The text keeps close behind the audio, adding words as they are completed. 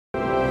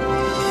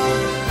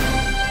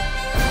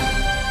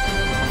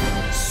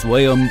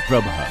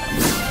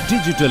SwayamPrabha.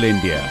 Digital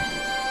India.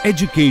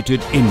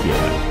 Educated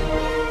India.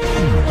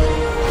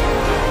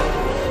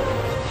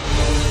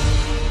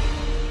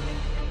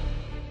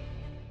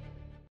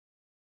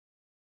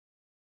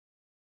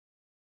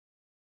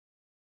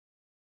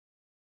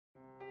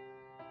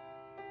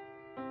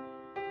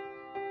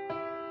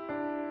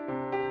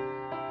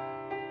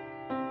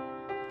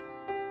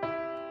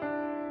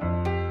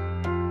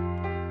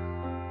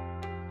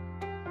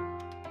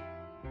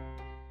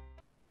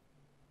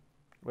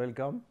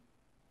 Welcome.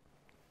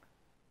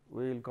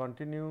 We will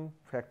continue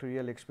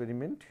factorial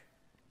experiment.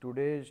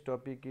 Today's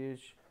topic is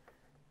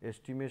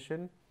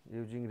estimation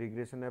using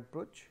regression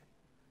approach,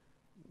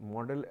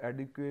 model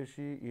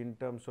adequacy in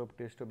terms of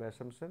test of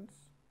assumptions,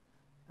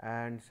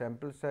 and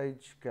sample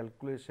size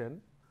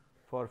calculation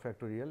for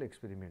factorial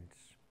experiments.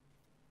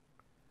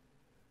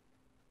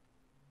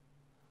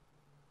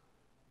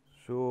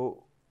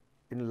 So,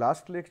 in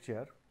last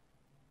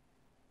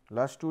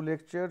two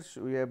lectures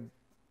we have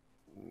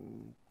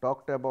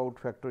talked about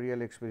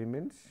factorial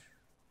experiments,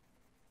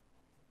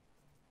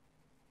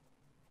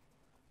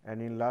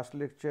 and in last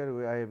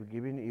lecture I have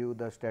given you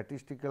the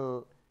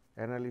statistical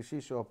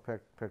analysis of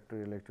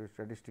factorial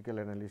statistical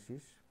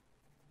analysis,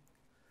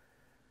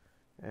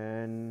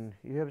 and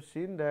you have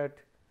seen that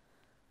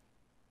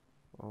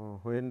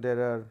when there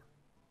are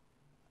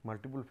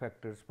multiple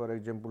factors, for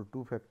example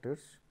 2 factors,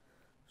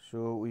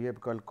 so we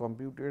have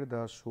computed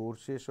the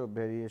sources of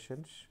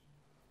variations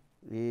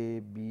A,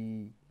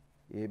 B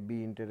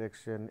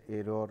interaction,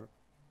 error,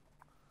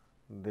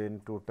 then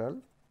total,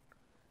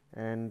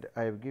 and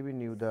I have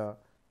given you the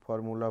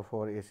formula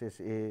for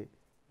SSA,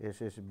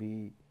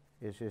 SSB,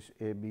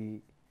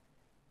 SSAB,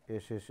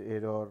 SS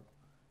error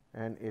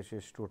and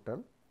SS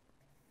total,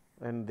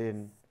 and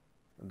then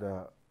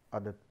the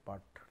other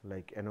part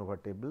like ANOVA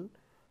table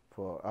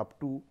for up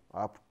to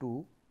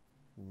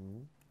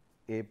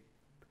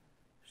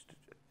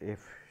F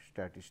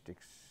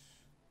statistics.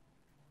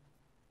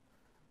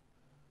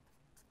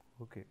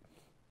 Okay.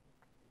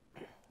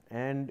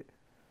 And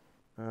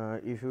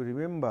if you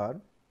remember,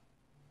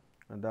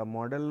 the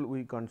model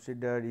we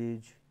consider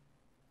is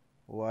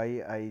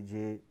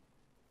Yij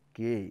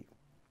k,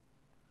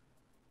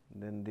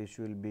 then this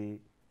will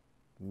be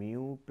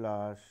mu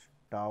plus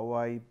tau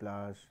I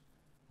plus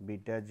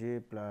beta j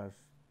plus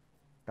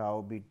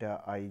tau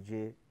beta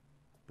ij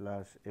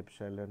plus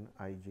epsilon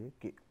ij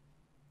k,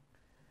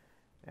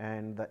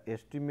 and the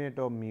estimate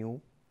of mu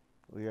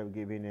we have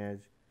given as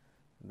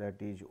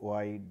that is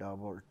y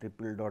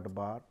triple dot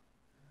bar,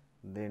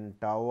 then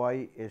tau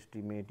I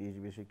estimate is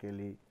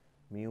basically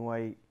mu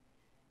I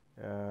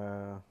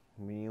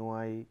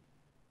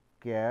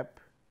cap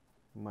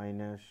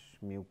minus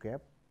mu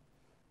cap,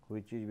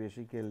 which is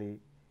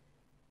basically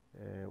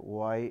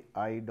y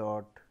I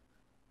dot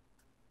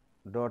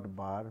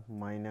bar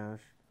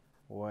minus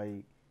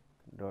y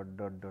dot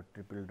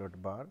triple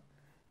dot bar.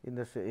 In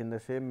the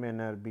same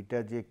manner,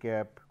 beta j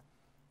cap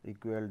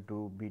equal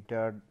to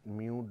beta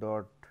mu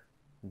dot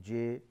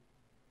j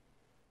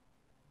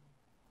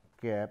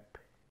cap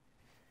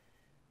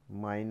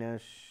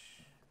minus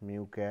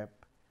mu cap,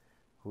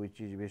 which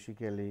is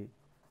basically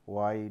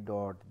y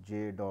dot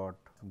j dot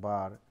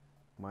bar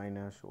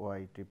minus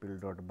y triple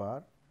dot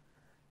bar,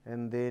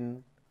 and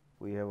then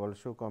we have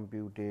also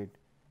computed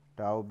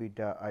tau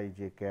beta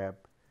ij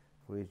cap,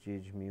 which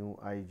is mu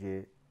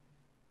ij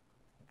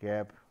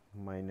cap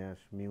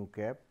minus mu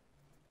cap,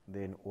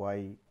 then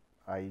y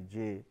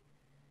ij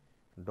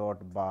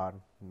dot bar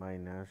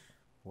minus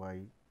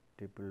y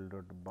triple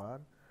dot bar.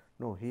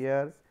 No,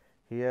 here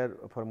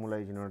formula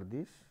is not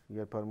this,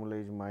 here formula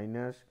is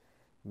minus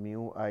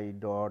mu I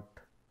dot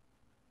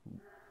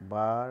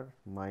bar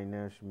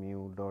minus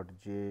mu dot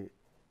j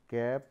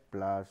cap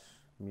plus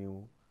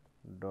mu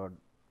dot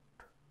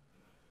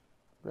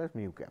plus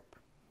mu cap,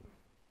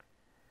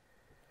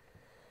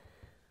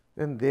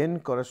 and then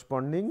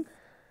corresponding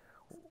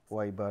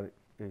y bar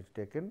is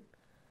taken,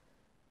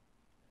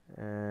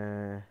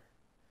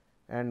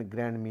 and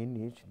grand mean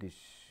is this.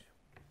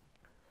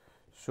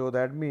 So,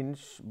 that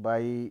means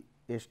by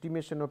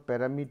estimation of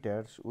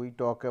parameters we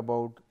talk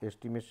about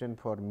estimation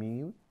for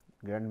mu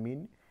grand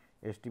mean,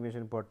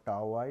 estimation for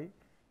tau I,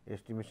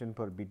 estimation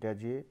for beta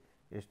j,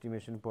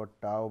 estimation for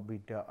tau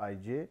beta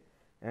ij,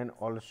 and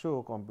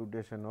also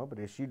computation of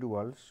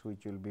residuals,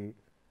 which will be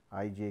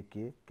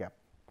ijk cap.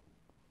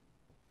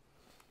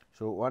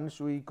 So, once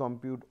we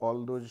compute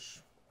all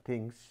those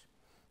things,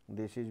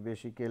 this is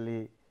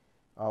basically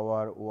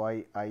our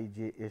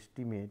Yij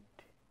estimate,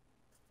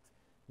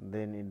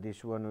 then in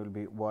this one will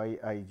be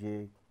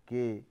Yij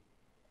k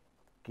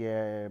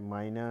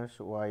minus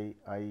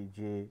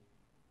Yij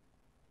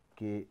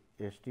k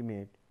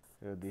estimate.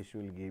 So, this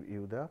will give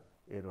you the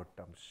error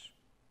terms,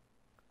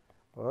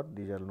 or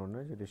these are known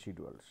as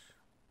residuals.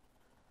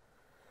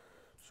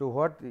 So,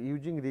 what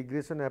using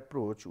regression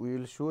approach we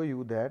will show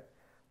you that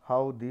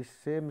how this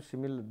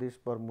this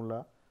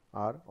formula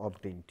are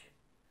obtained,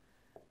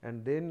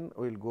 and then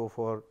we will go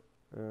for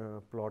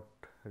plot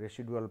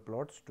residual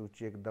plots to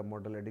check the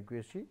model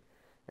adequacy,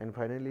 and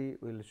finally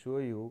we will show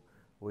you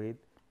with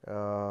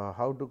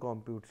how to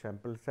compute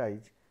sample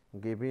size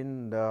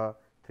given the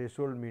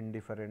threshold mean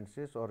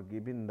differences or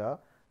given the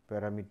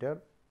parameter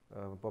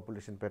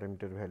population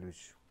parameter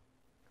values.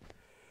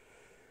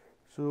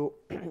 So,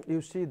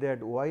 you see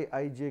that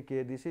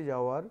Yijk, this is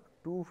our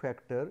 2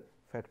 factor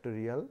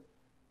factorial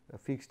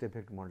fixed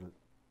effect model.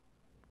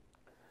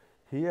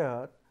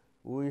 Here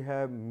we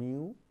have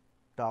mu,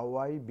 tau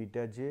I,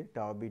 beta j,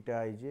 tau beta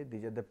ij,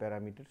 these are the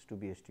parameters to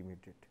be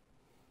estimated.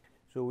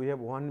 So, we have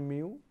 1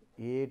 mu,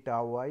 a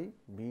tau I,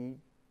 b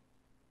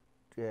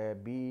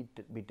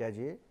beta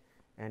j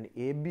and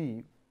a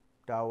b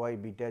tau I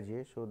beta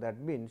j. So, that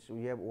means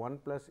we have 1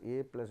 plus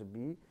a plus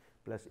b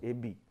plus a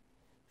b.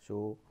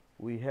 So,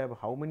 we have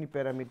how many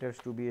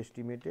parameters to be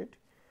estimated?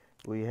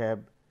 We have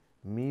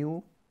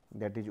mu,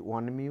 that is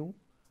 1 mu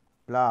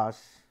plus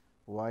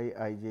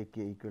Yijk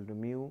equal to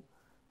mu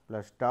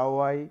plus tau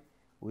I,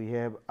 we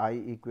have I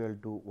equal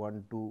to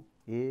 1 to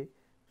a.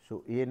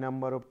 So, a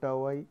number of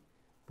tau I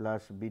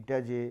plus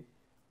beta j,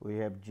 we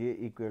have j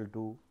equal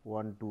to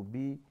 1 to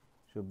b.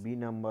 So, b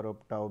number of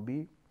tau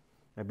b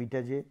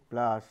beta j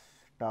plus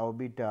tau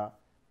beta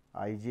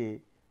I j,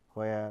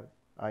 where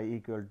I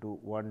equal to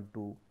 1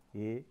 to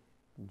a,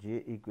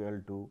 j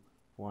equal to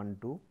 1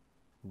 to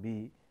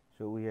b.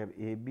 So, we have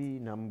a b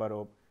number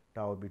of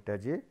tau beta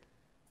j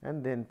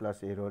and then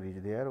plus error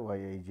is there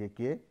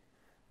Yijk.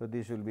 So,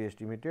 this will be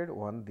estimated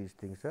on these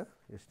things are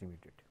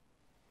estimated.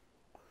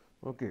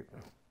 Okay.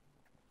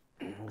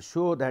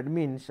 So, that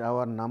means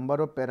our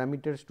number of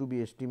parameters to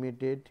be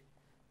estimated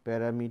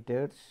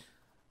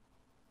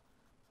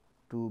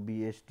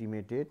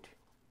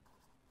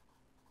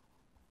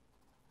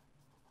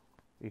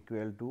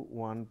equal to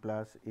 1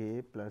 plus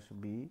a plus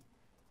b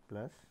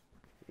plus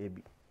a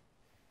b,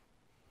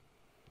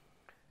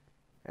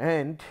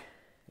 and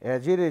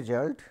as a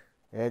result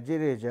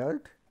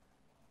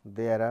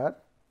there are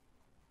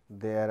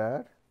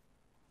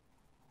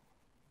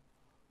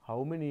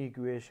how many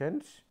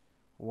equations?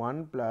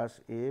 1 plus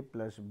a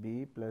plus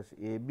b plus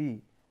a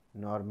b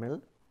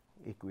normal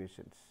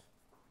equations.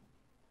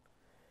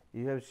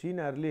 You have seen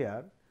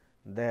earlier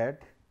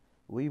that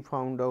we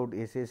found out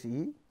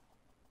SSE,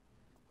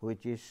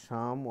 which is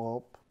sum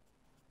of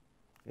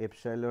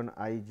epsilon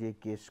I j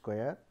k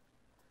square,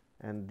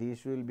 and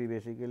this will be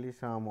basically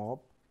sum of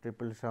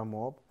triple sum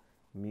of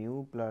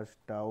mu plus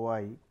tau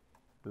I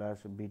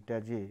plus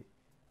beta j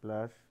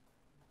plus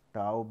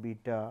tau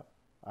beta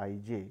I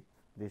j,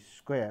 this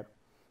square,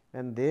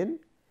 and then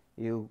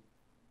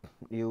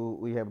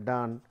we have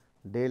done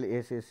del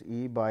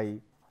SSE by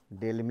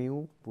del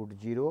mu, put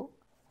 0,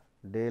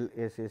 del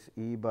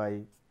SSE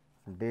by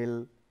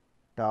del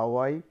tau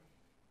I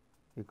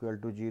equal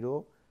to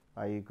 0,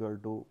 I equal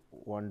to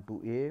 1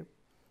 to a.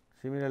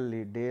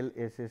 Similarly, del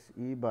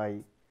SSE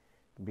by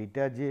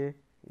beta j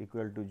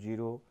equal to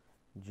 0,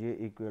 j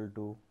equal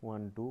to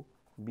 1 to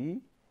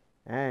b,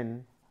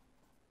 and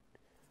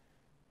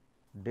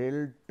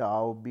del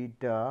tau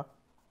beta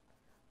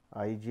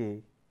I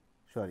j,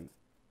 sorry,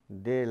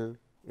 del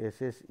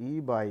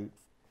SSE by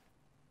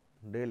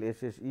del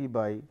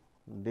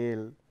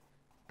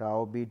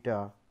tau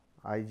beta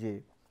I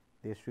j,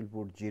 this will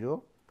put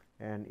 0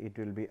 and it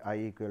will be I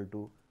equal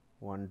to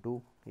 1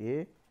 to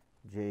a,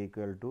 j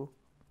equal to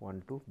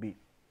 1 to b.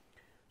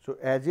 So,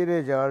 as a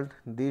result,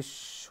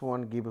 this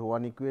one gives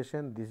one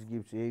equation, this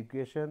gives a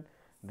equation,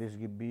 this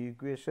gives b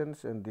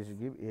equations, and this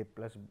gives a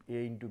plus a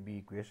into b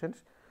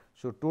equations.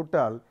 So,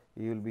 total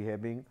you will be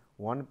having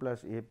 1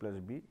 plus a plus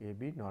b, a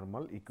b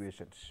normal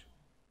equations.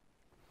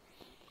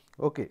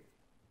 Okay.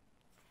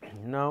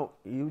 Now,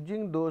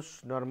 using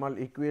those normal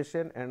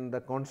equation and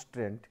the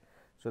constraint,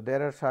 so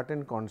there are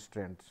certain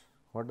constraints.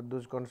 What are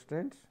those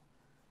constraints?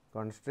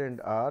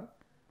 Constraints are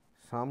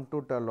sum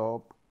total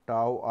of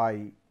tau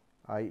I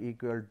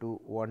equal to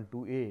 1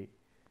 to a,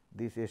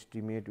 this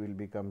estimate will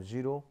become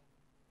 0.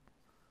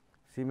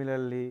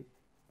 Similarly,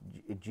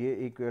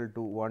 j equal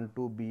to 1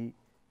 to b,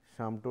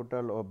 sum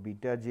total of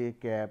beta j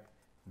cap,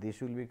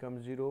 this will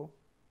become 0.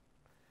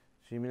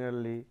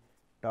 Similarly,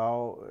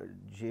 tau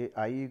j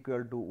I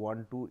equal to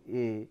 1 to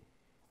a,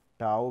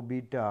 tau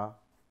beta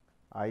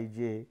I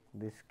j,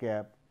 this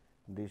cap,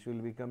 this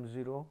will become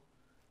 0,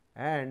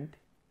 and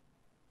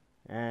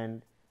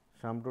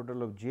sum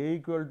total of j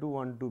equal to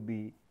 1 to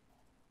b,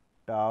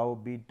 tau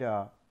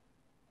beta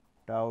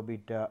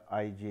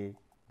I j,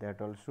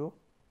 that also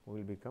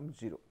will become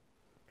 0.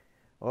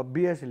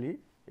 Obviously,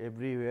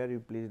 everywhere you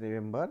please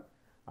remember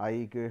I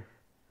equal.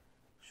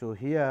 So,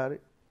 here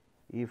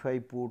if I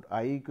put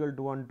I equal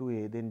to 1 to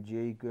a, then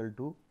j equal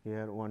to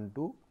here 1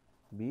 to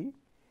b,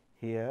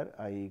 here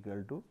I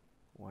equal to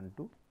 1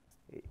 to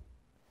a.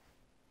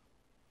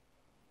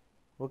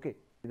 Okay.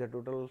 The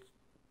totals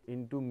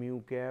into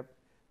mu cap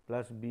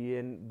plus b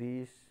n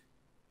this,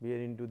 b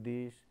n into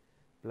this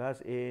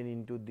plus a n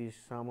into this,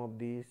 sum of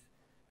this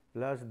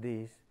plus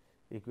this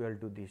equal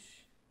to this.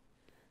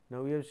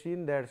 Now, we have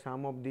seen that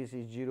sum of this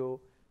is 0,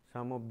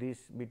 sum of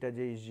this beta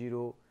j is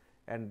 0,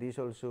 and this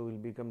also will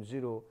become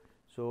 0.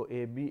 So,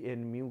 a b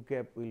n mu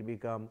cap will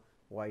become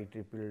y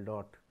triple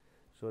dot.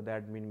 So,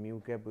 that means mu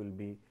cap will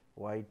be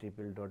y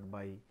triple dot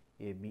by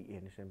a b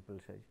n sample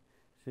size.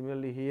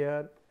 Similarly,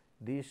 here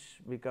this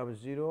becomes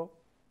 0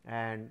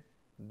 and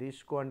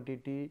this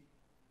quantity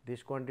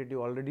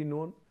already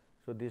known.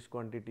 So, this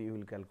quantity you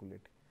will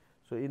calculate.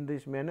 So, in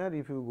this manner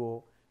if you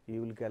go,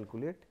 you will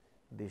calculate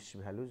these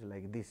values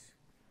like this.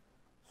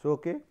 So,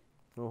 okay.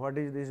 Now, what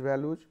is this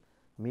values?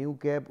 Mu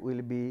cap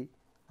will be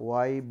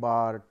y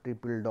bar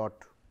triple dot,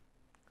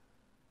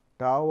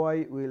 tau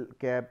I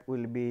cap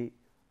will be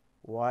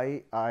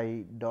y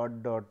I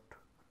dot dot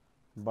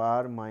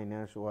bar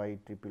minus y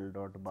triple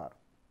dot bar.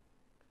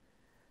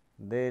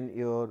 Then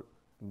your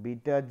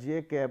beta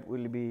j cap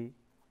will be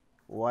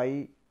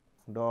y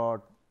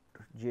dot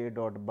j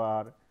dot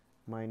bar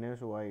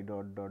minus y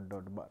dot dot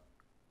dot bar,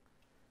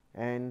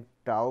 and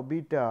tau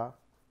beta,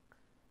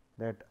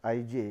 that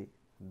I j,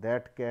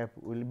 that cap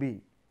will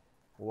be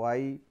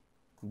y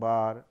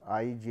bar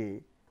I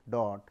j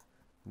dot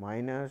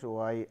minus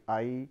y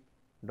I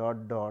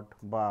dot dot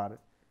bar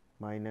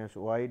minus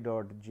y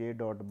dot j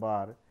dot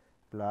bar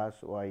plus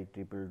y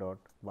triple dot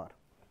bar.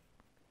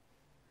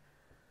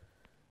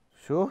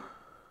 So,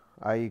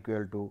 I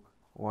equal to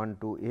 1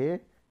 to A,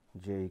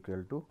 j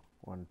equal to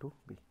 1 to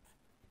B.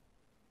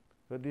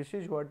 So, this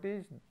is what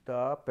is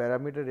the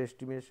parameter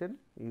estimation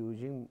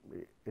using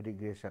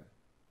regression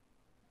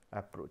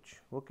approach.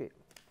 Okay.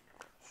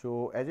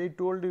 So, as I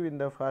told you in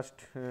the first,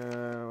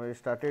 I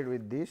started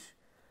with this,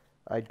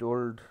 I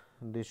told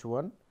this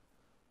one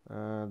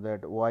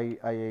that y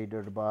I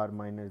dot bar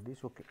minus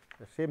this. Okay.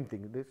 The same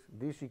thing,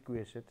 these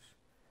equation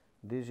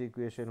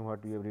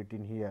what we have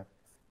written here,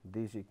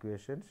 these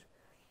equations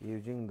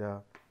using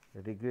the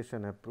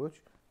regression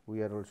approach,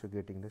 we are also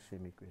getting the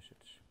same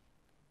equations.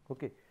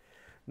 Okay.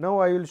 Now,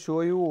 I will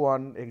show you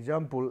one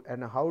example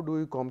and how do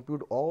we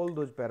compute all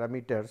those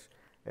parameters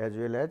as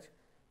well as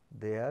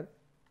their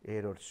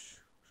errors.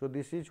 So,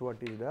 this is what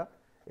is the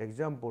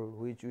example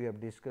which we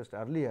have discussed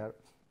earlier.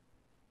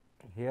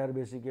 Here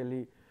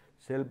basically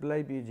shelf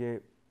life is a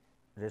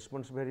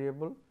response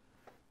variable,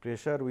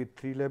 pressure with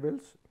 3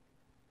 levels,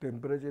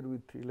 temperature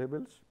with 3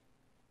 levels,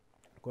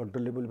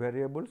 controllable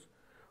variables,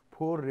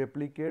 4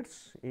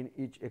 replicates in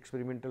each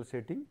experimental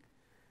setting,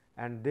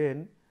 and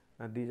then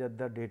these are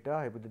the data,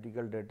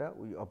 hypothetical data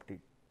we obtain.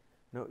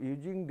 Now,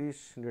 using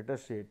this data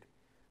set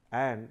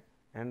and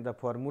the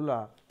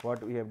formula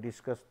what we have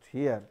discussed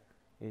here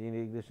in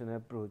regression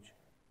approach,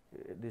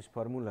 these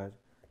formulas,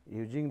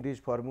 using these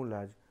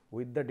formulas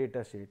with the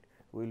data set,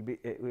 we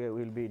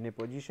will be in a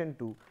position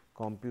to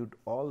compute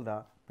all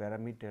the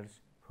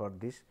parameters for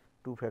this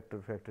 2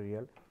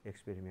 factorial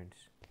experiments.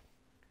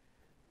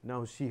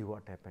 Now, see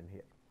what happened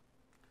here.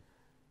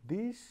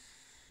 This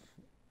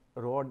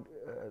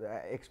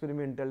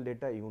experimental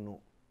data you know.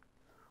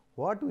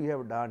 What we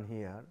have done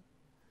here,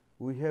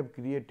 we have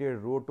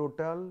created row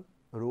total,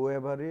 row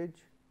average,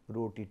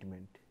 row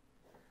treatment,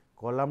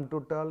 column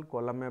total,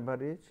 column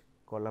average,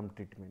 column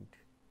treatment.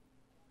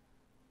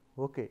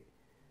 Okay.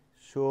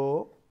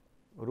 So,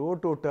 row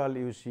total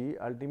you see,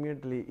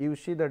 ultimately you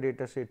see the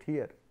data set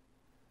here.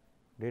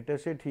 Data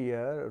set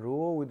here,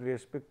 row with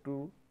respect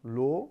to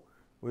low,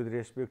 with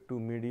respect to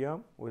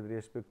medium, with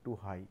respect to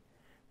high,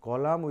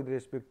 column with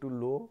respect to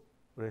low,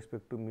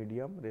 respect to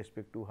medium,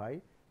 respect to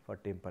high for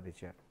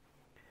temperature.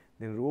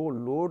 Then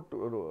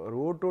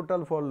row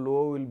total for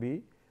low will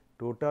be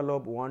total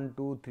of 1,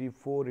 2, 3,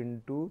 4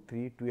 into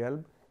 3,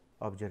 12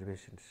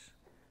 observations.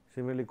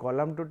 Similarly,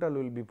 column total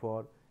will be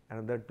for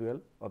another 12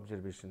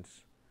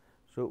 observations.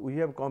 So, we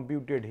have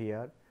computed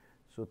here.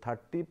 So,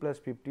 30 plus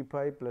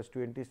 55 plus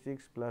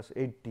 26 plus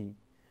 80,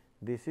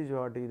 this is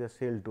what is the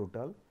cell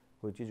total,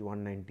 which is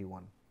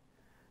 191.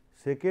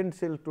 Second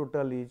cell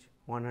total is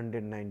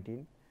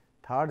 119,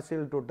 third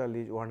cell total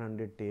is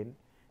 110.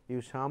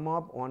 You sum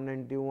up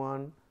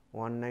 191,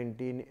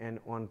 119 and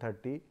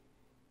 130,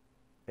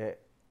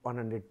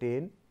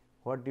 110,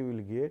 what you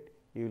will get?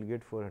 You will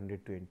get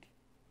 420.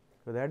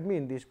 So, that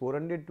means this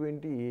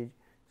 420 is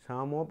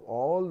sum of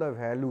all the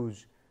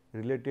values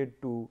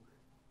related to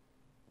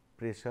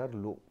pressure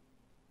low.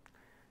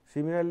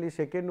 Similarly,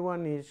 second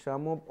one is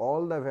sum of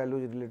all the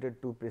values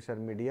related to pressure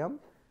medium,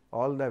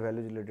 all the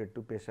values related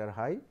to pressure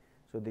high.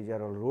 So, these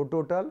are all row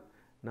total.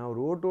 Now,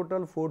 row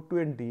total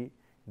 420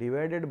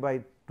 divided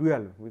by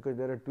 12, because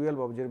there are 12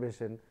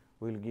 observations,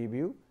 will give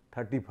you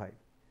 35.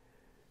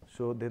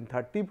 So, then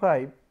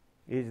 35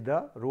 is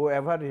the row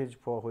average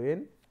for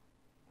when.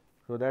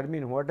 So, that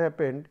means what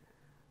happened?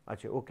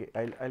 Okay,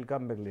 I will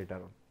come back later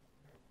on.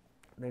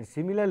 Then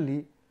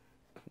similarly,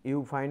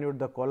 you find out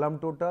the column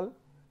total.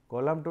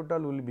 Column total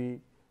will be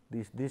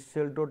this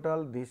cell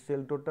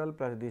total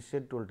plus this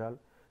cell total.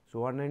 So,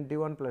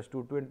 191 plus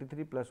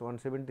 223 plus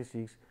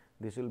 176,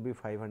 this will be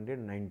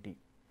 590.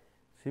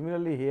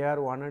 Similarly,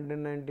 here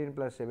 119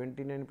 plus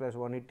 79 plus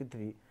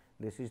 183,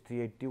 this is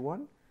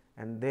 381,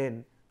 and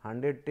then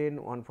 110,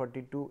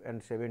 142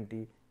 and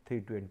 70,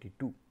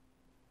 322.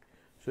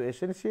 So,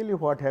 essentially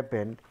what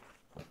happened?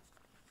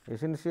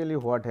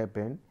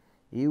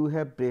 You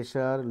have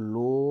pressure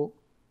low,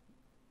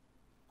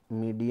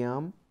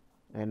 medium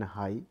and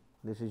high,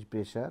 this is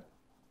pressure.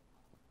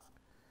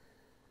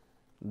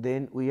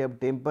 Then we have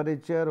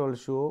temperature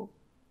also.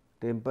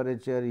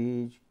 Temperature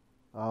is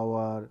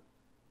our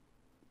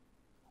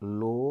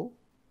low,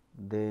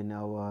 then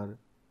our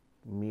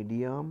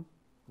medium,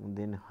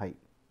 then high.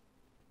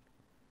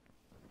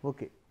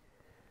 Okay.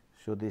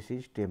 So, this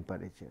is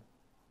temperature.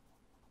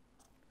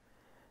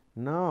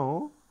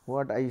 Now,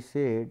 what I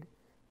said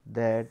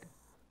that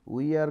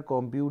we are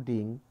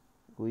computing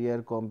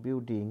here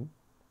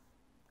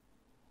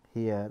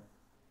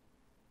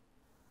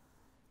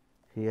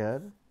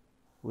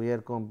we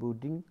are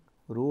computing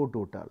row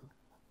total.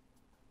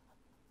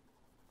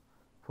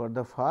 For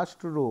the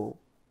first row,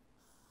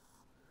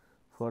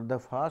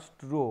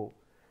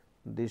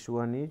 this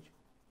one is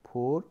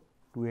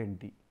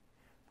 420.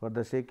 For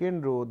the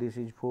second row, this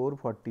is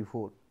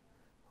 444.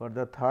 For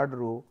the third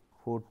row,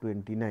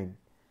 429.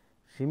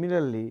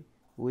 Similarly,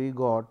 we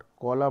got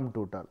column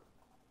total.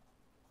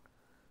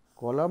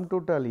 Column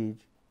total is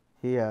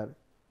here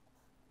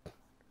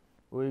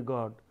we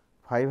got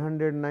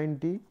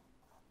 590,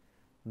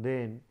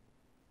 then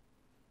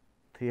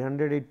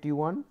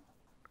 381,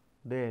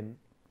 then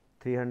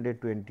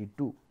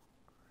 322.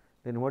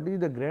 Then what is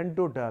the grand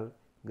total?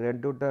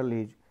 Grand total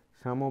is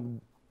sum of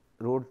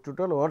row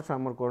total or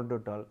sum of column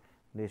total.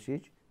 This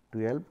is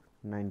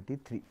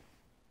 1293.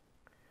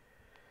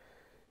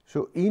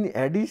 So, in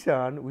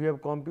addition, we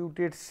have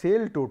computed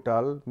cell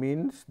total,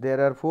 means there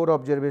are 4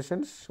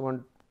 observations,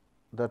 one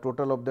the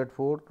total of that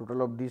 4,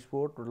 total of these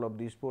 4, total of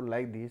these 4,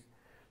 like this.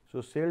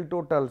 So, cell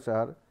totals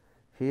are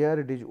here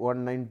it is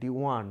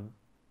 191,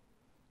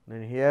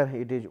 then here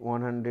it is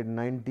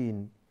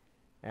 119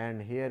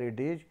 and here it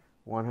is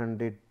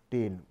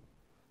 110.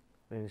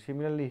 Then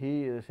similarly,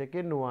 here the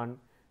second one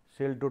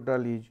cell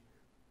total is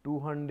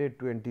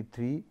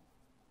 223,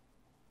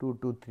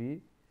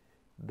 223,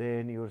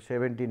 then your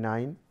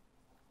 79,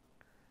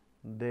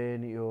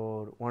 then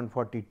your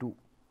 142,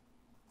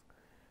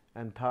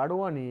 and third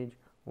one is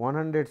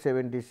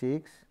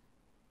 176,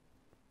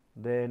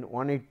 then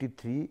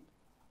 183,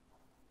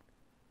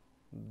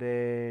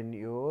 then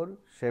your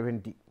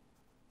 70.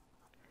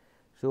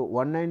 So,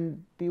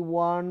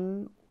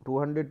 191,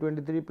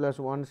 223 plus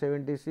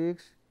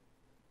 176,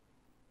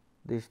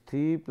 this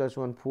 3 plus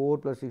 1 4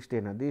 plus 6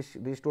 10.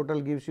 This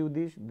total gives you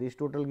this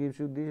total gives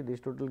you this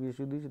total gives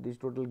you this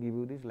total gives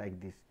you this, like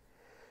this.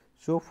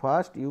 So,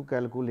 first you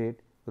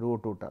calculate row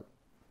total.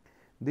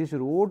 This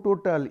row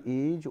total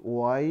is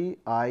y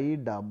I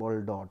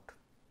double dot,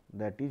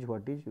 that is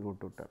what is row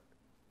total.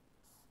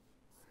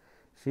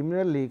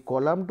 Similarly,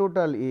 column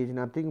total is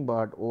nothing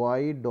but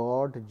y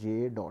dot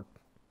j dot,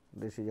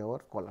 this is our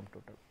column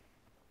total.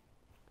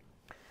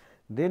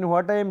 Then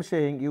what I am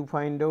saying, you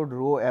find out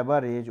row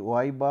average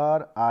y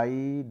bar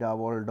I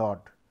double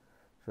dot.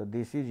 So,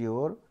 this is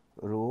your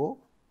row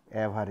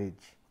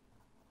average.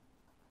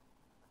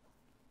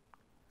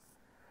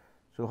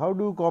 So, how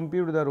do you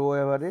compute the row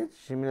average?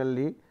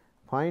 Similarly,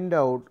 find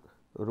out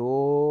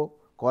row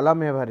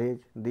column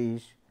average,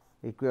 this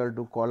equal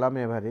to column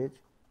average.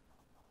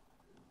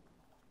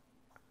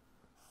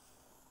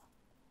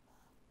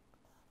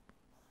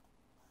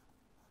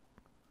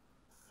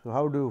 So,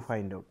 how do you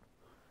find out?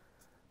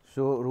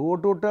 So, row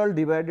total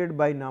divided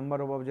by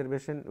number of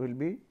observation will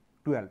be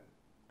 12.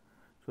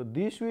 So,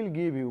 this will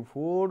give you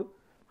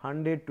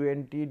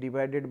 420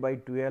 divided by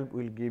 12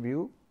 will give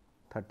you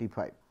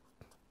 35.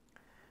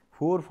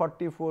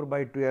 444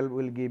 by 12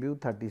 will give you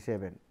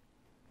 37.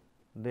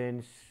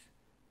 Then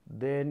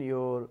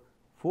your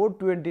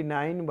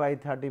 429 by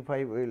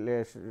 35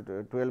 will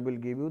 12 will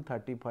give you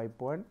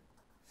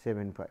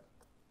 35.75.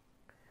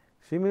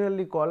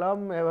 Similarly,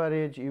 column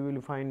average you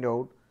will find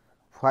out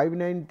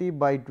 590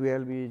 by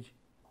 12 is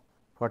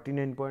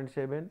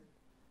 49.7,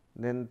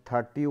 then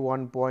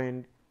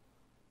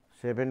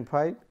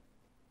 31.75,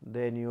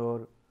 then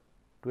your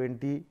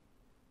 26.83,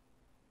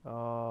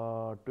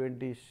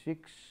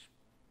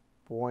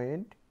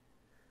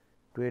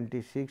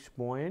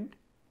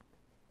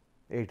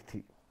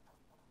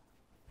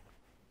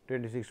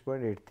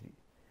 26.83.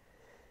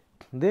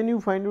 Then you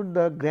find out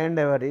the grand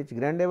average.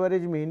 Grand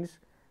average means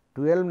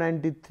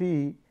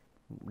 1293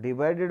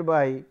 divided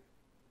by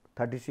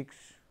 36,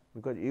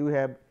 because you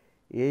have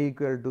A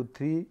equal to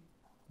 3,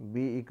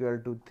 B equal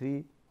to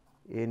 3,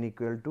 N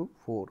equal to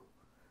 4.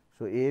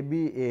 So, A,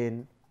 B,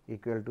 N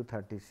equal to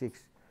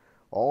 36.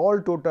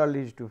 All total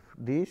is to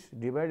this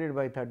divided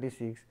by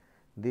 36,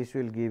 this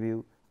will give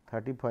you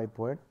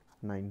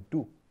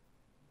 35.92.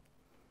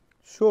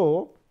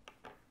 So,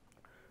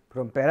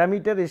 from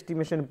parameter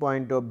estimation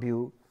point of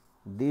view,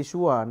 this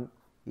one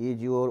is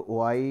your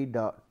y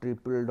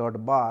triple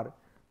dot bar,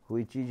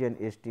 which is an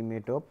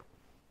estimate of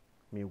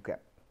mu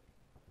cap.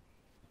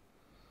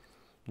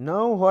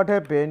 Now, what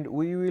happened?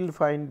 We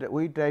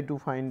try to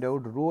find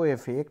out row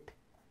effect.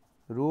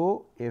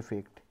 Row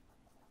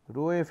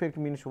effect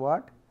means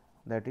what?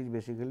 That is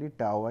basically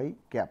tau I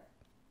cap.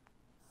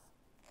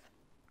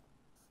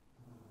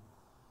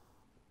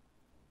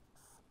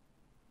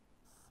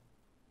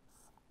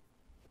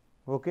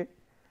 Okay.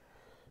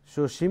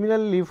 So,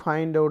 similarly,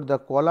 find out the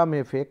column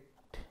effect.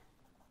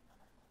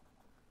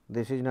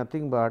 This is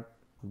nothing but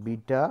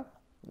beta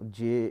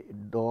j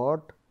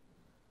dot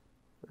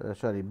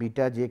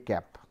beta j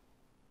cap.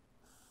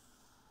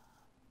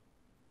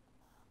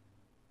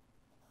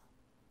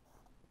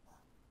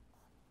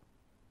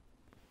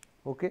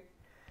 Okay.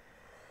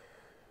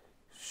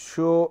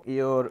 So,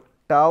 your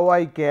tau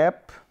I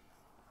cap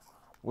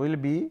will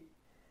be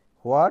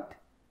what?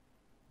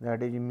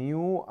 That is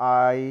mu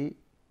I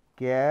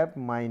cap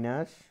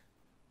minus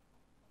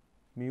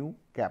mu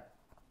cap,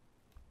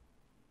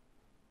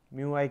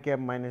 mu I cap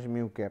minus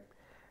mu cap.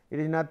 It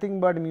is nothing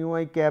but mu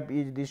I cap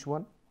is this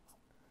one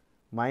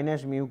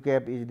minus mu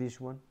cap is this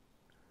one.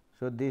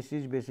 So, this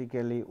is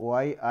basically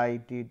y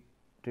I t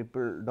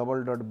triple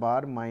double dot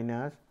bar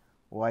minus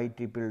y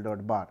triple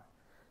dot bar.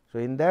 So,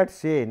 in that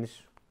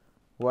sense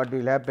what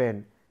will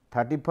happen,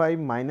 35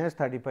 minus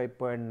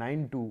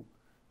 35.92.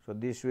 So,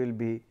 this will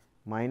be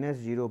minus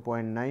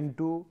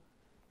 0.92.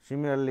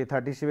 Similarly,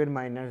 37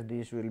 minus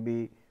this will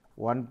be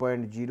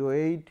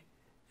 1.08.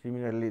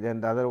 Similarly,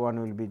 then the other one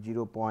will be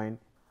 0.16.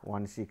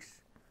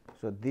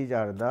 So, these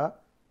are the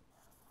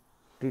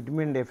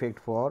treatment effect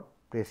for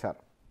pressure.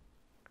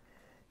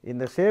 In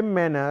the same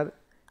manner,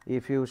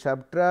 if you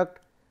subtract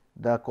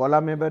the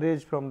column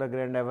average from the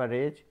grand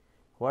average,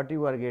 what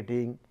you are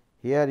getting?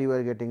 Here you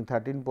are getting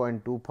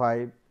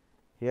 13.25,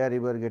 here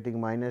you are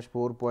getting minus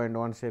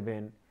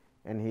 4.17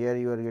 and here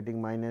you are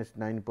getting minus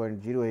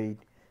 9.08.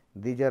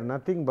 These are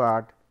nothing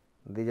but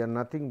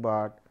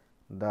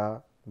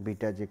the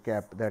beta j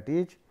cap, that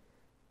is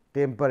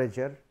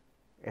temperature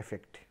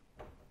effect.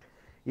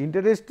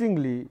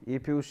 Interestingly,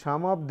 if you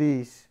sum up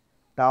this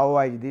tau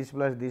I, this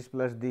plus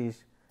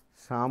this,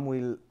 sum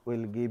will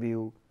give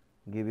you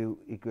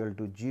equal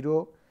to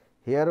 0.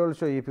 Here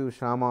also if you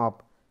sum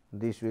up,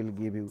 this will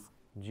give you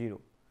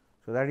 0.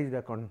 So, that is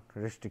the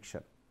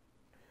restriction.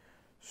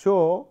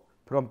 So,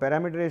 from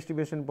parameter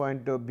estimation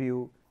point of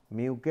view,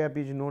 mu cap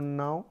is known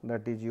now,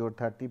 that is your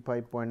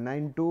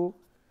 35.92,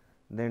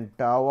 then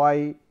tau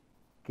I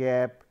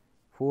cap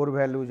 4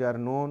 values are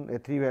known,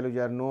 3 values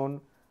are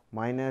known,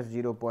 minus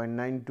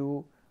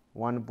 0.92,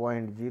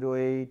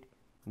 1.08,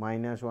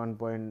 minus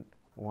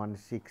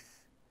 1.16.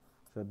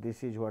 So,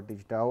 this is what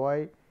is tau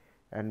I,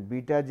 and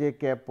beta j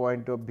cap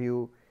point of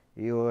view,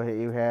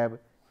 you have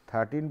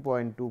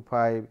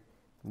 13.25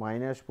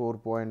 minus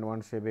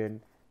 4.17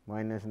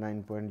 minus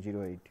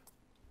 9.08.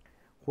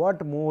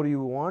 What more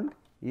you want?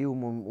 You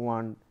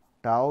want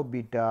tau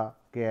beta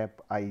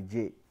cap I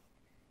j.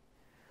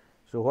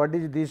 So, what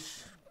is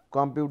this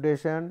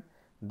computation?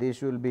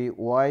 This will be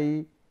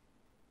y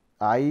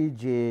I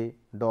j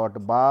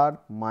dot bar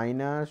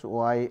minus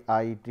y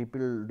I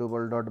triple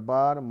double dot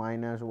bar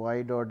minus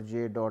y dot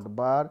j dot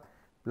bar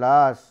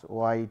plus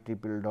y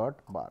triple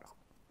dot bar.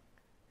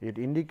 It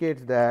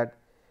indicates that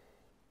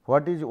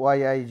what is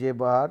y I j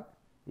bar?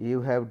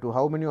 You have to,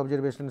 how many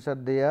observations are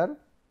there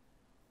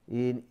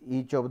in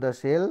each of the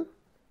cell?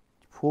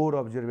 4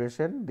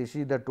 observation. This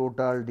is the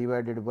total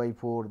divided by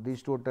 4,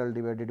 this total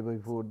divided by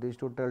 4, this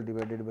total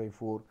divided by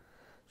 4.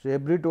 So,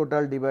 every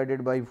total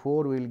divided by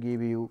 4 will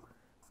give you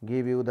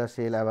the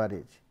cell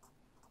average.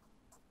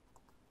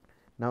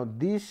 Now,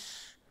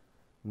 this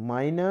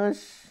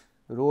minus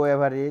row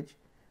average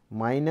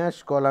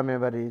minus column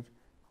average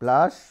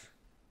plus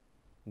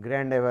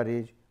grand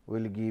average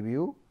will give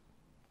you,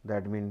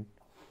 that means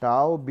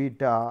tau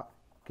beta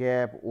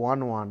cap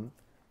 1,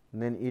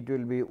 then it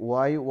will be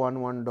y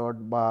 1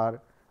 dot bar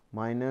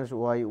minus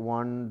y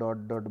 1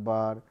 dot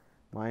bar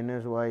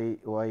minus y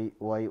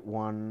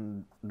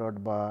 1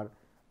 dot bar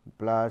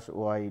plus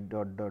y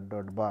dot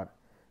bar.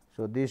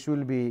 So, this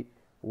will be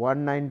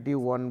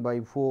 191 by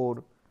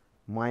 4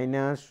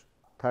 minus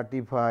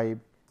 35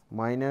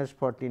 minus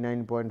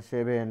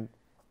 49.7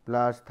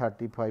 plus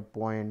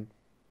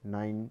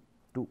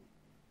 35.92.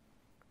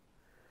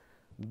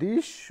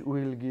 This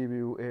will give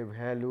you a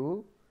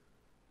value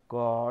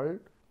called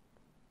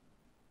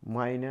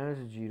minus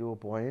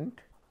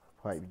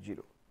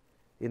 0.50.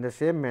 In the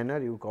same manner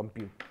you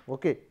compute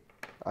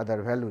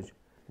other values.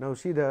 Now,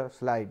 see the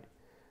slide.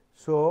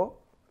 So,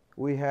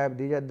 we have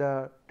these are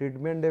the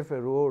treatment of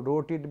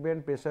row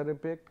treatment pressure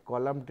effect,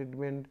 column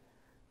treatment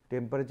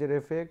temperature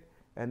effect,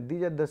 and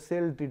these are the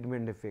cell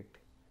treatment effect,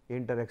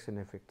 interaction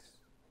effects.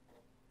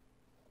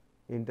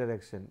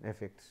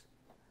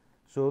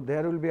 So,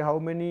 there will be how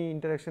many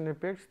interaction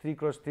effects? 3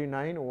 cross 3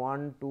 9,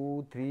 1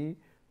 2 3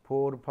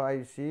 4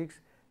 5 6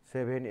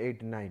 7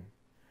 8 9.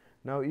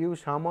 Now, you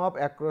sum up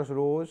across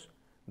rows,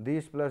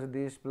 this plus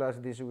this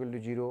will be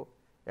 0,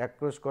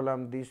 across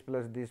column this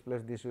plus this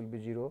will be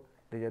 0,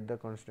 these are the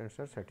constants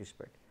are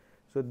satisfied.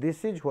 So,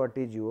 this is what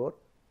is your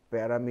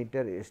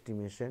parameter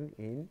estimation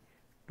in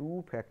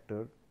 2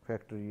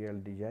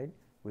 factorial design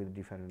with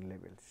different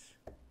levels.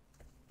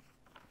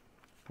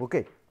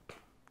 Okay.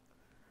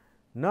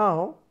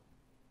 Now,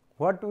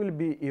 what will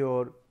be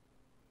your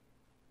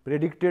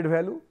predicted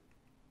value?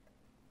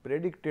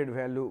 Predicted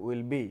value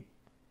will be,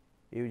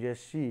 you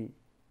just see,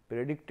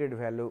 predicted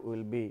value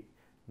will be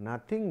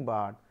nothing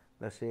but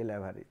the cell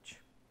average.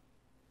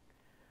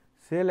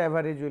 Cell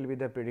average will be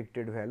the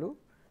predicted value,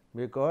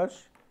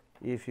 because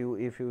if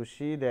you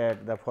see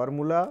that the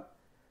formula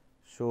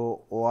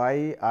So,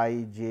 y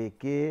I j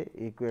k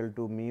equal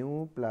to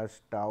mu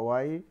plus tau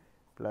I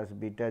plus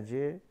beta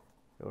j.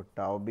 So,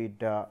 tau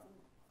beta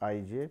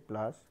I j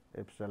plus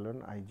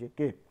epsilon I j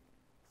k.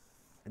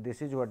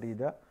 This is what is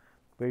the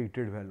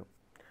predicted value.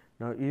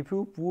 Now, if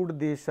you put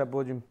this,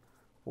 suppose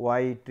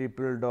y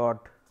triple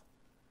dot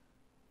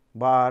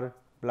bar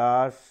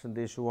plus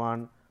this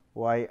one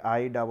y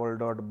I double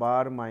dot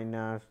bar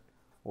minus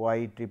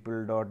y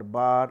triple dot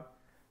bar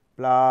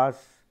plus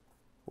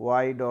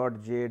y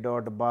dot j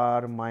dot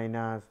bar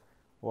minus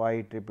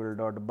y triple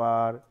dot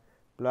bar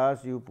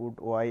plus you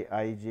put y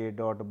I j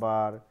dot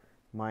bar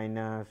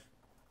minus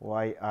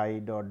y I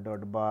dot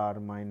bar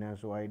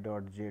minus y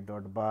dot j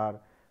dot bar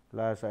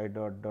plus I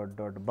dot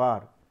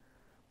bar,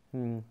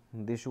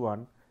 this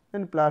one,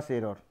 then plus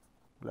error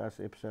plus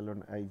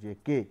epsilon I j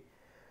k.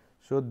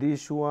 So,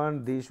 this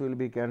one, this will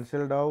be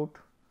cancelled out,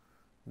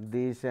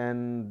 this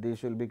and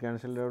this will be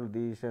cancelled out,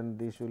 this and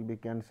this will be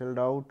cancelled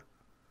out,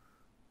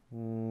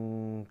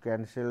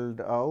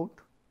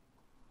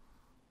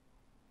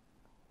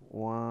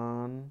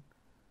 one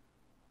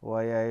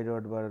y I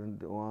dot bar,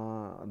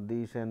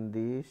 this and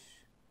this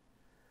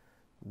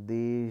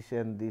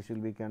will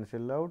be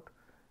cancelled out,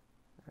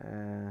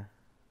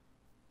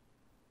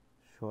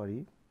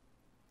 sorry,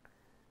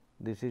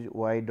 this is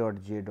y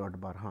dot j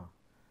dot bar.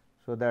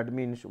 So, that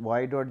means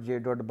y dot j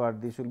dot bar,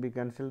 this will be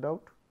cancelled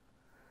out,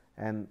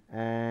 and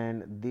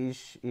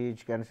this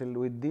is cancelled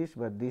with this,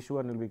 but this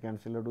one will be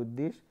cancelled out with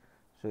this.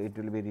 So, it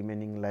will be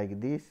remaining like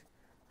this.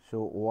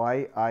 So,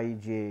 y I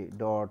j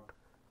dot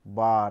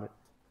bar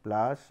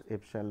plus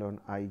epsilon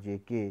I j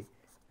k,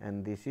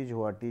 and this is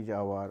what is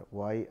our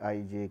y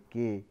I j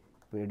k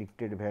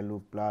predicted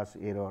value plus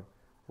error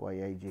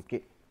y I j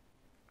k.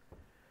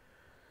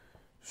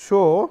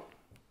 So,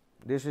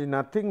 this is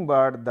nothing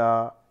but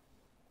the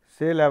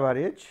cell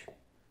average.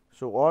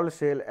 So, all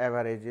cell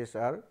averages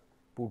are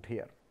put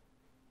here.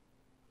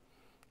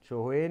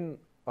 So, when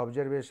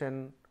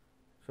observation,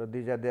 so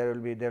these are there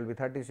will be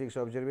 36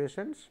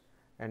 observations,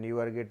 and you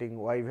are getting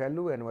y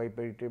value and y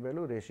predicted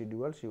value,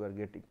 residuals you are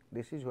getting.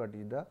 This is what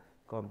is the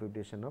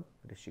computation of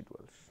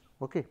residuals.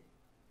 Okay.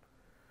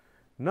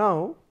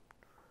 Now,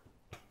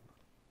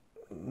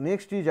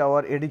 next is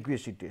our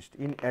adequacy test.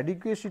 In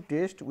adequacy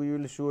test, we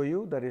will show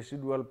you the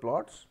residual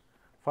plots.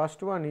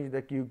 First one is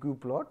the QQ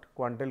plot,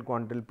 quantile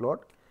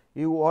plot.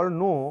 You all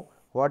know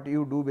what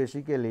you do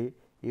basically,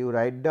 you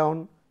write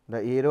down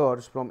the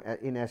errors from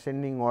in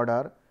ascending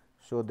order.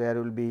 So, there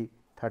will be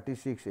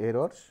 36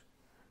 errors.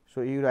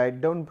 So, you write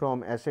down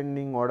from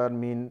ascending order,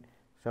 mean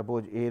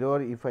suppose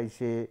error, if I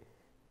say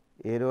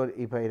error,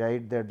 if I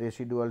write that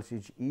residuals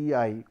is E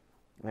I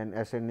and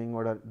ascending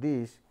order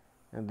this,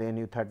 and then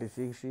you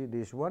 36 is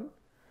this one,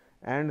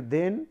 and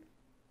then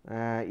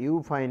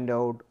you find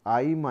out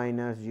I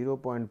minus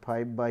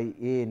 0.5 by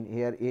n,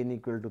 here n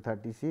equal to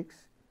 36,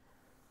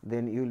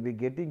 then you will be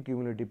getting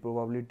cumulative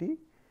probability,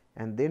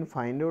 and then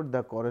find out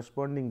the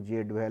corresponding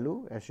z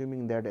value,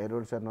 assuming that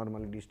errors are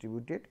normally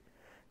distributed.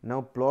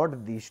 Now,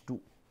 plot these two.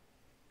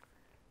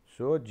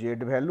 So, z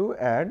value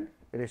and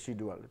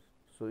residuals.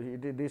 So,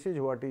 this is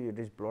what it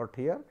is plot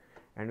here,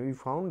 and we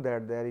found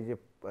that there is a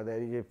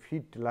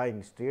fit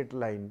line, straight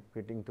line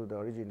fitting to the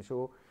origin.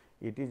 So,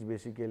 it is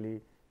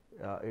basically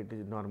it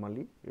is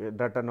normally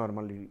data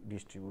normally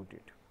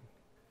distributed.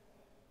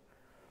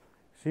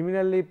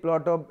 Similarly,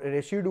 plot of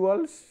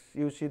residuals,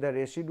 you see the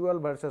residual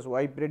versus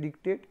y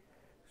predicted.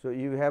 So,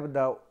 you have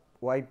the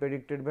y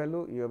predicted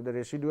value, you have the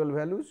residual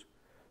values.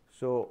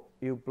 So,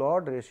 you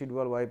plot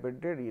residual y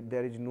predicted,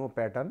 there is no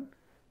pattern.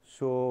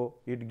 So,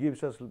 it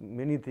gives us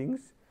many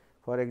things.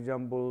 For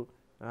example,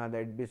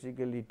 that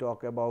basically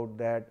talk about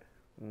that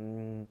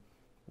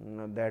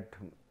that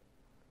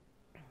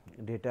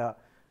data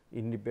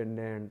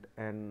independent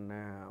and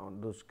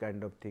those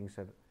kind of things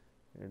are,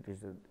 it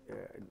is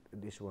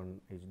this one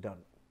is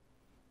done.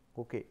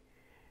 Okay.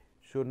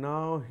 So,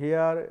 now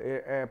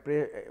here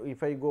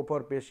if I go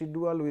for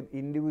residual with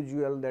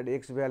individual that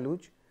x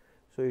values,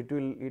 so it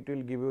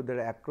will give you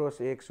that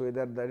across x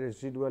whether the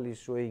residual is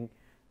showing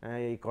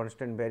a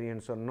constant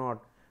variance or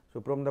not.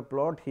 So, from the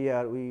plot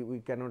here we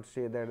cannot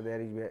say that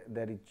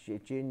there is a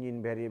change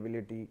in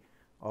variability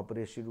of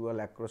residual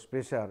across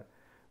pressure,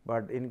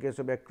 but in case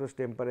of across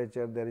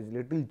temperature there is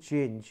little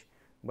change,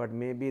 but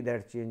maybe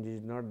that change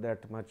is not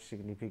that much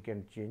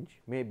significant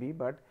change maybe,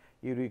 but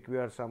you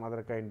require some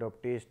other kind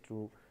of test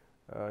to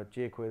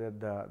check whether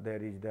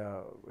there is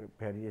the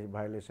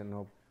violation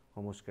of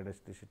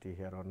homoscedasticity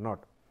here or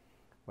not,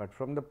 but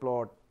from the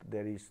plot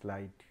there is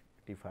slight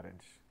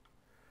difference.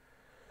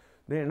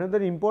 Then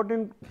another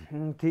important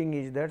thing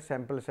is that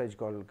sample size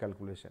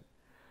calculation.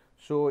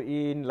 So,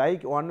 in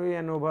like one way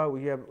ANOVA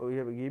we have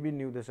given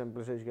you the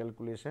sample size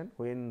calculation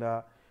when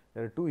there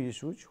are two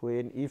issues,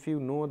 when if you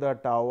know the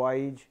tau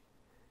I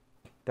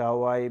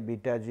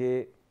beta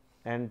j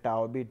and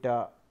tau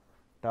beta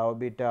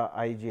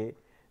I j,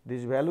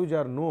 these values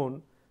are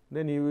known,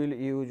 then you will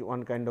use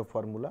one kind of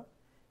formula.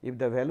 If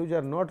the values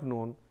are not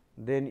known,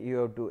 then you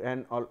have to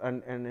and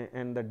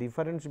the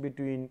difference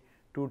between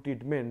two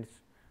treatments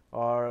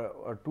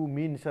or two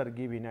means are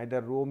given,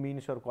 either row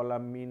means or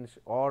column means,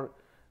 or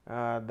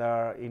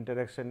the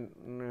interaction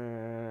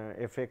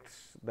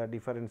affects the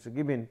difference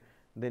given,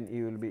 then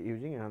you will be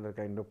using another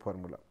kind of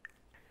formula.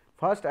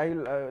 First, I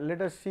will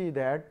let us see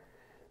that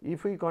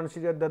if we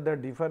consider that the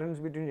difference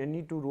between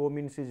any two row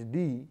means is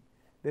d,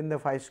 then the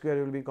phi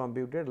square will be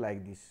computed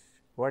like this.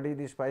 What is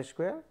this phi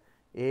square?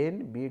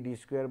 N b d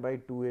square by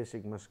 2a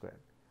sigma square.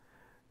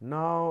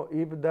 Now,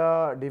 if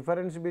the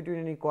difference between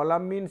any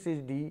column means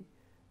is d,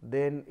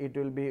 then it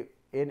will be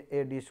n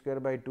a d square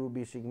by 2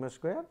 b sigma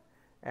square,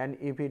 and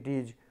if it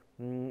is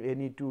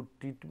any two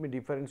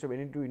difference of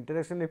any two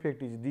interaction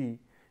effect is d,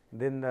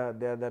 then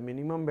the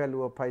minimum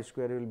value of phi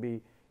square will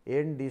be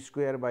n d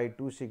square by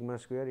 2 sigma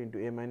square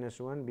into a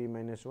minus 1 b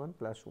minus 1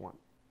 plus 1.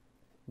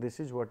 This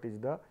is what is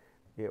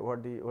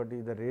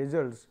the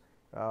results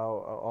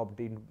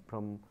obtained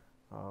from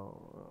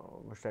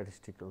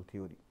statistical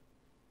theory.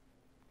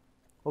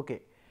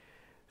 Okay.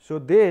 So,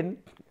 then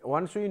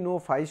once we know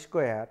phi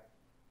square,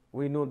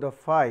 we know the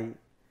phi,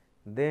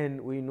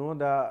 then we know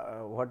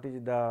the what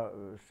is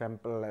the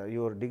sample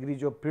your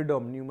degrees of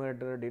freedom,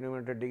 numerator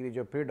denominator degrees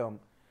of freedom,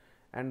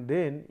 and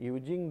then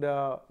using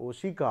the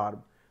OC curve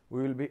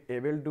we will be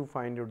able to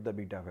find out the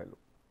beta value.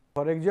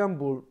 For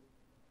example,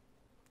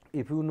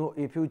 if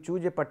you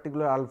choose a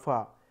particular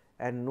alpha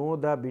and know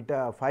the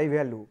beta phi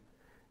value,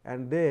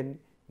 and then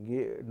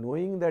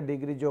knowing the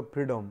degrees of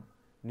freedom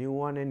nu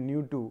 1 and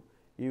nu 2,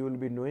 you will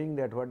be knowing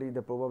that what is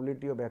the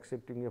probability of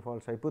accepting a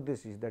false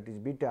hypothesis, that is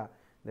beta,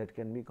 that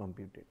can be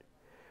computed.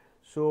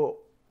 So,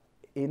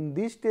 in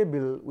this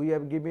table we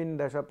have given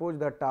the, suppose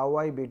the tau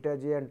I beta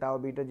j and tau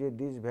beta j,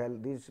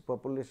 these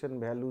population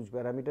values,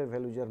 parameter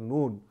values are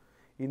known.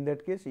 In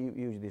that case, you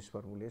use this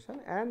formulation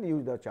and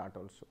use the chart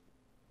also,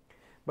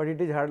 but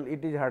it is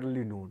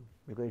hardly known,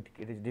 because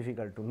it is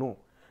difficult to know.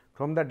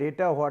 From the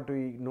data what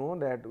we know,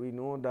 that we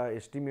know the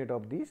estimate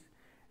of this,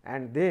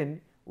 and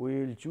then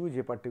we will choose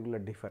a particular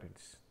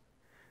difference.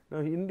 Now,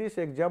 in this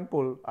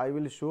example I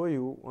will show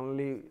you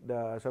only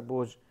the,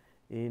 suppose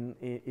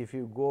if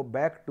you go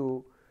back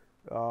to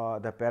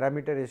the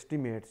parameter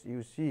estimates,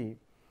 you see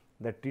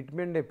the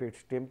treatment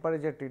effects,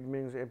 temperature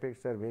treatment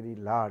effects are very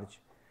large,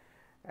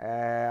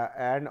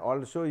 and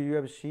also you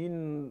have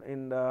seen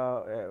in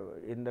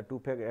the two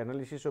factor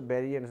analysis of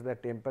variance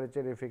that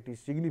temperature effect is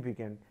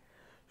significant.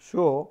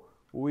 So,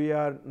 we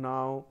are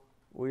now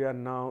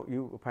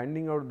you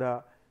finding out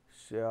the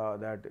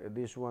that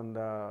this one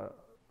the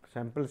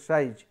sample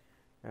size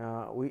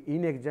we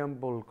in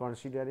example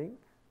considering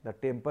the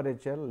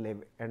temperature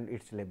level and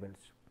its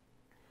levels.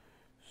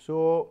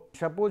 So,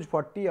 suppose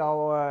 40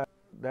 hour,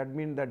 that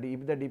means that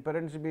if the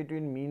difference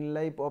between mean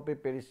life of a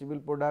perishable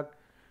product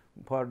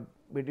for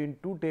between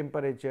two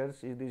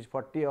temperatures is this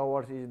 40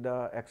 hours is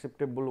the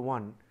acceptable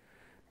one,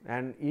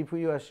 and if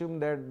we assume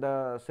that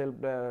the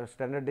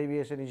standard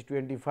deviation is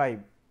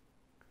 25.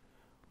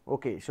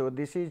 Okay, so,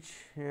 this is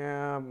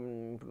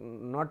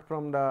not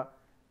from the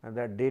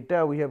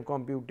data we have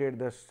computed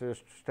the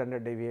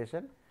standard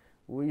deviation,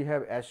 we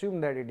have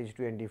assumed that it is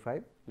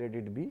 25, let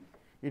it be,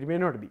 it may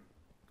not be.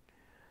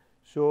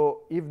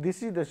 So, if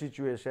this is the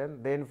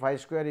situation, then phi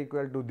square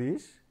equal to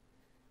this,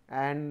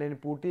 and then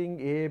putting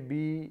a,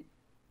 b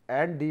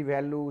and d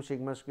value,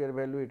 sigma square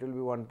value, it will be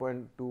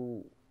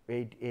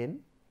 1.28 n,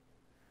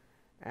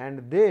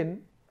 and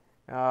then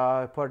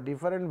for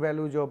different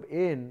values of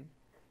n,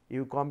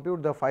 you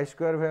compute the phi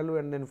square value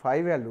and then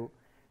phi value,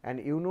 and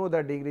you know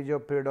the degrees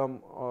of freedom,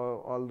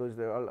 all those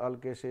all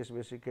cases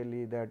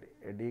basically that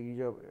degrees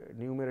of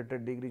numerator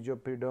degrees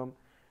of freedom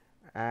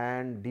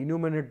and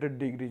denominator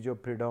degrees of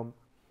freedom.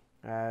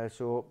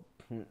 So,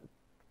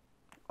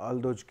 all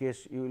those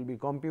cases you will be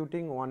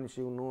computing once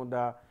you know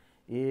the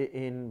a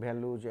n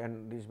values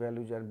and these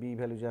values are b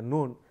values are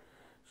known.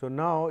 So,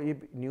 now if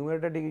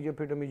numerator degree of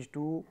freedom is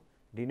 2,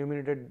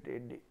 denominator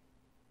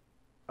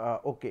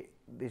okay,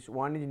 this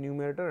one is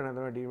numerator,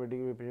 another one denominator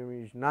degree of freedom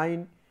is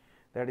 9,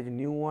 that is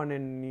nu 1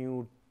 and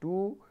nu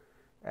 2,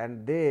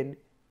 and then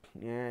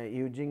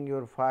using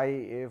your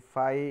phi,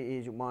 phi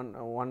is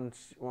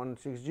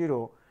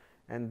 160,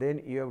 and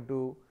then you have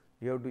to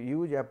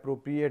use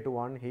appropriate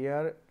one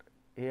here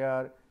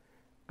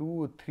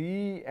 2,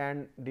 3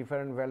 and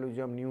different values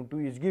of nu 2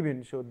 is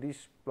given. So,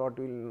 this plot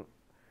will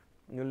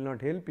not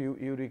help you,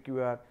 you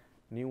require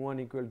nu 1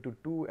 equal to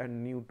 2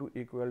 and nu 2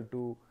 equal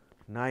to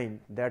 9,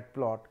 that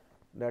plot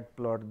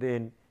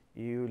then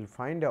you will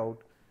find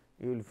out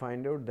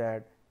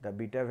that the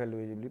beta value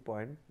will be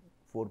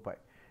 0.45.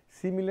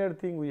 Similar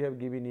thing we have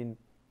given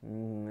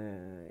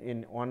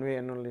in one way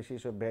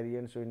analysis of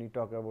variance when you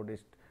talk about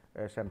this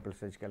sample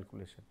size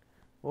calculation.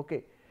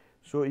 Okay.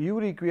 So, you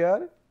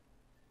require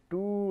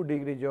 2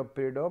 degrees of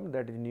freedom,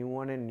 that is nu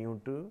 1 and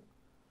nu 2,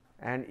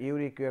 and you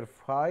require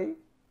phi,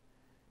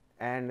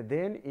 and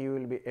then you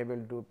will be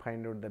able to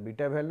find out the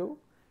beta value.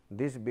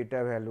 This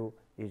beta value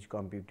is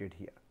computed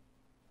here.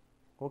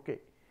 Okay.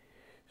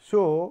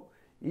 So,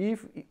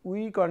 if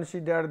we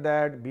consider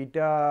that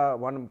beta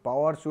one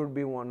power should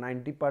be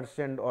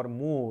 90% or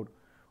more,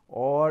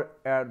 or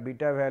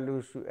beta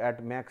values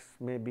at max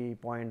may be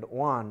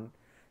 0.1,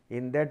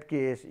 In that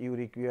case, you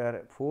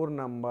require 4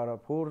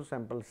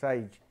 sample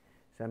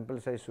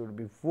size should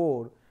be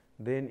 4,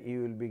 then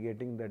you will be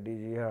getting the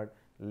desired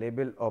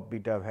level of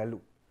beta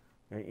value.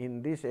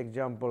 In this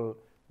example,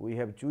 we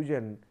have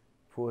chosen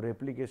for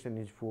replication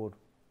is 4.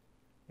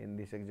 In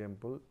this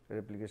example,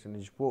 replication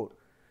is 4.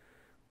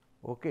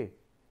 Okay.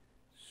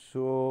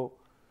 So,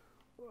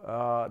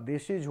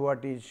 this is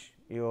what is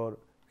your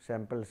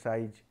sample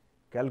size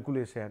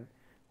calculation.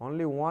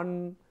 Only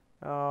one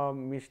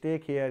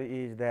mistake here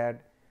is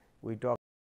that we talk